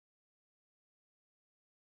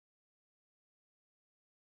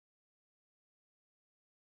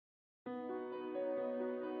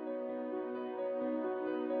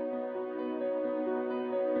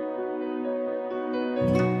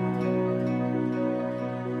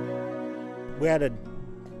We had a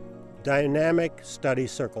dynamic study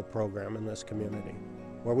circle program in this community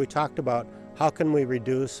where we talked about how can we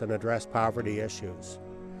reduce and address poverty issues.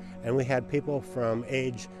 And we had people from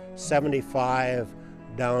age 75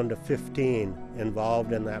 down to 15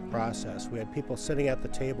 involved in that process. We had people sitting at the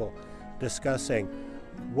table discussing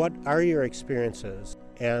what are your experiences,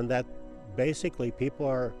 and that basically people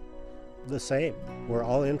are the same. We're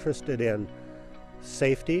all interested in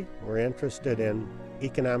safety, we're interested in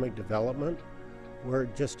economic development, we're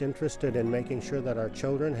just interested in making sure that our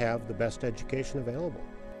children have the best education available.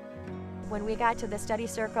 When we got to the study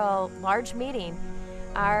circle large meeting,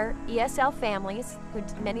 our ESL families, who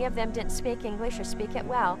many of them didn't speak English or speak it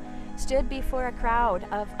well, stood before a crowd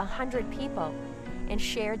of 100 people and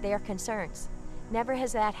shared their concerns. Never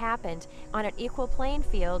has that happened on an equal playing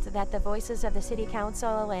field, that the voices of the City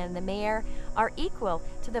Council and the Mayor are equal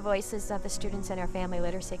to the voices of the students in our family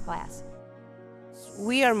literacy class.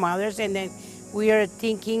 We are mothers, and then we are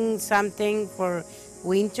thinking something for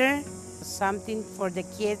winter, something for the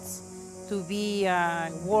kids to be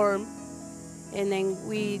warm, and then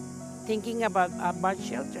we thinking about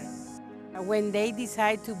shelter. When they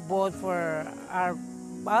decide to vote for our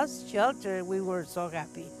bus shelter, we were so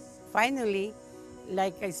happy. Finally,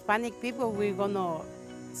 like Hispanic people, we're gonna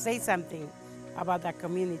say something about that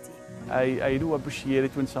community. I do appreciate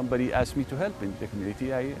it when somebody asks me to help in the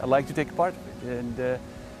community. I like to take part of it, and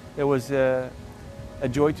it was a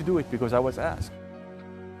joy to do it because I was asked.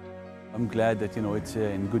 I'm glad that it's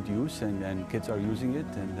in good use and kids are using it,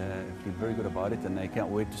 and I feel very good about it, and I can't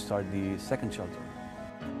wait to start the second shelter.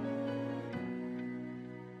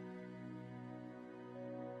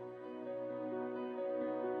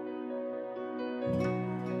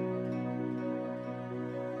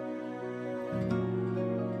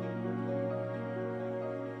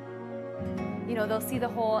 They'll see the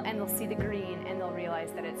hole and they'll see the green and they'll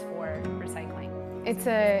realize that it's for recycling.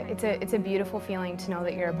 It's a beautiful feeling to know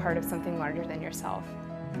that you're a part of something larger than yourself.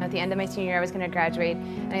 At the end of my senior year, I was going to graduate,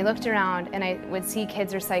 and I looked around and I would see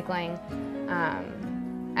kids recycling.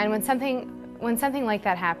 And when something like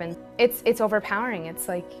that happens, it's overpowering. It's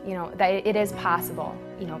like, that it is possible.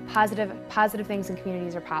 Positive things in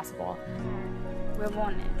communities are possible. We're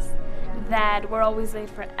bonus. That we're always late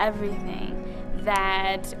for everything.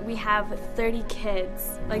 That we have 30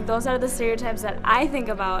 kids. Like, those are the stereotypes that I think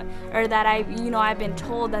about, or that I've been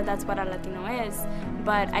told that that's what a Latino is.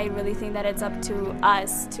 But I really think that it's up to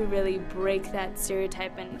us to really break that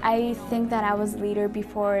stereotype. And I think that I was leader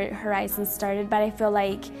before Horizons started, but I feel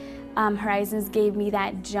like Horizons gave me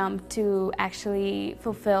that jump to actually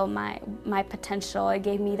fulfill my potential. It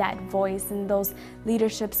gave me that voice and those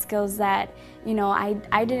leadership skills that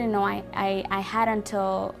I didn't know I had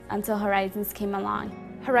until Horizons came along.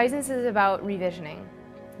 Horizons is about revisioning.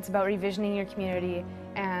 It's about revisioning your community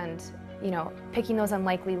and picking those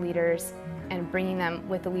unlikely leaders and bringing them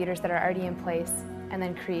with the leaders that are already in place, and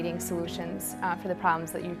then creating solutions for the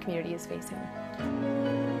problems that your community is facing.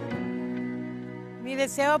 Mi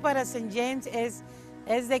deseo para St. James es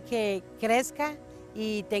de que crezca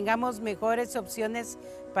y tengamos mejores opciones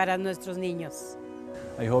para nuestros niños.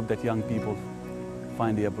 I hope that young people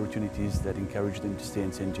find the opportunities that encourage them to stay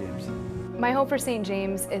in St. James. My hope for St.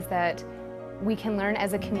 James is that we can learn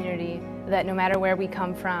as a community that no matter where we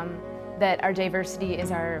come from, that our diversity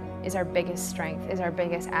is our biggest strength, is our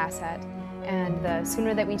biggest asset. And the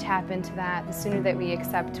sooner that we tap into that, the sooner that we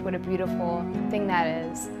accept what a beautiful thing that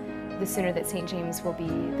is, the sooner that St. James will be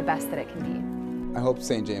the best that it can be. I hope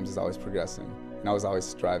St. James is always progressing, and I was always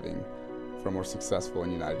striving for a more successful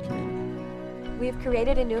and united community. We've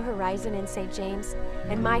created a new horizon in St. James,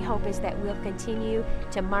 and my hope is that we'll continue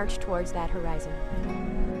to march towards that horizon.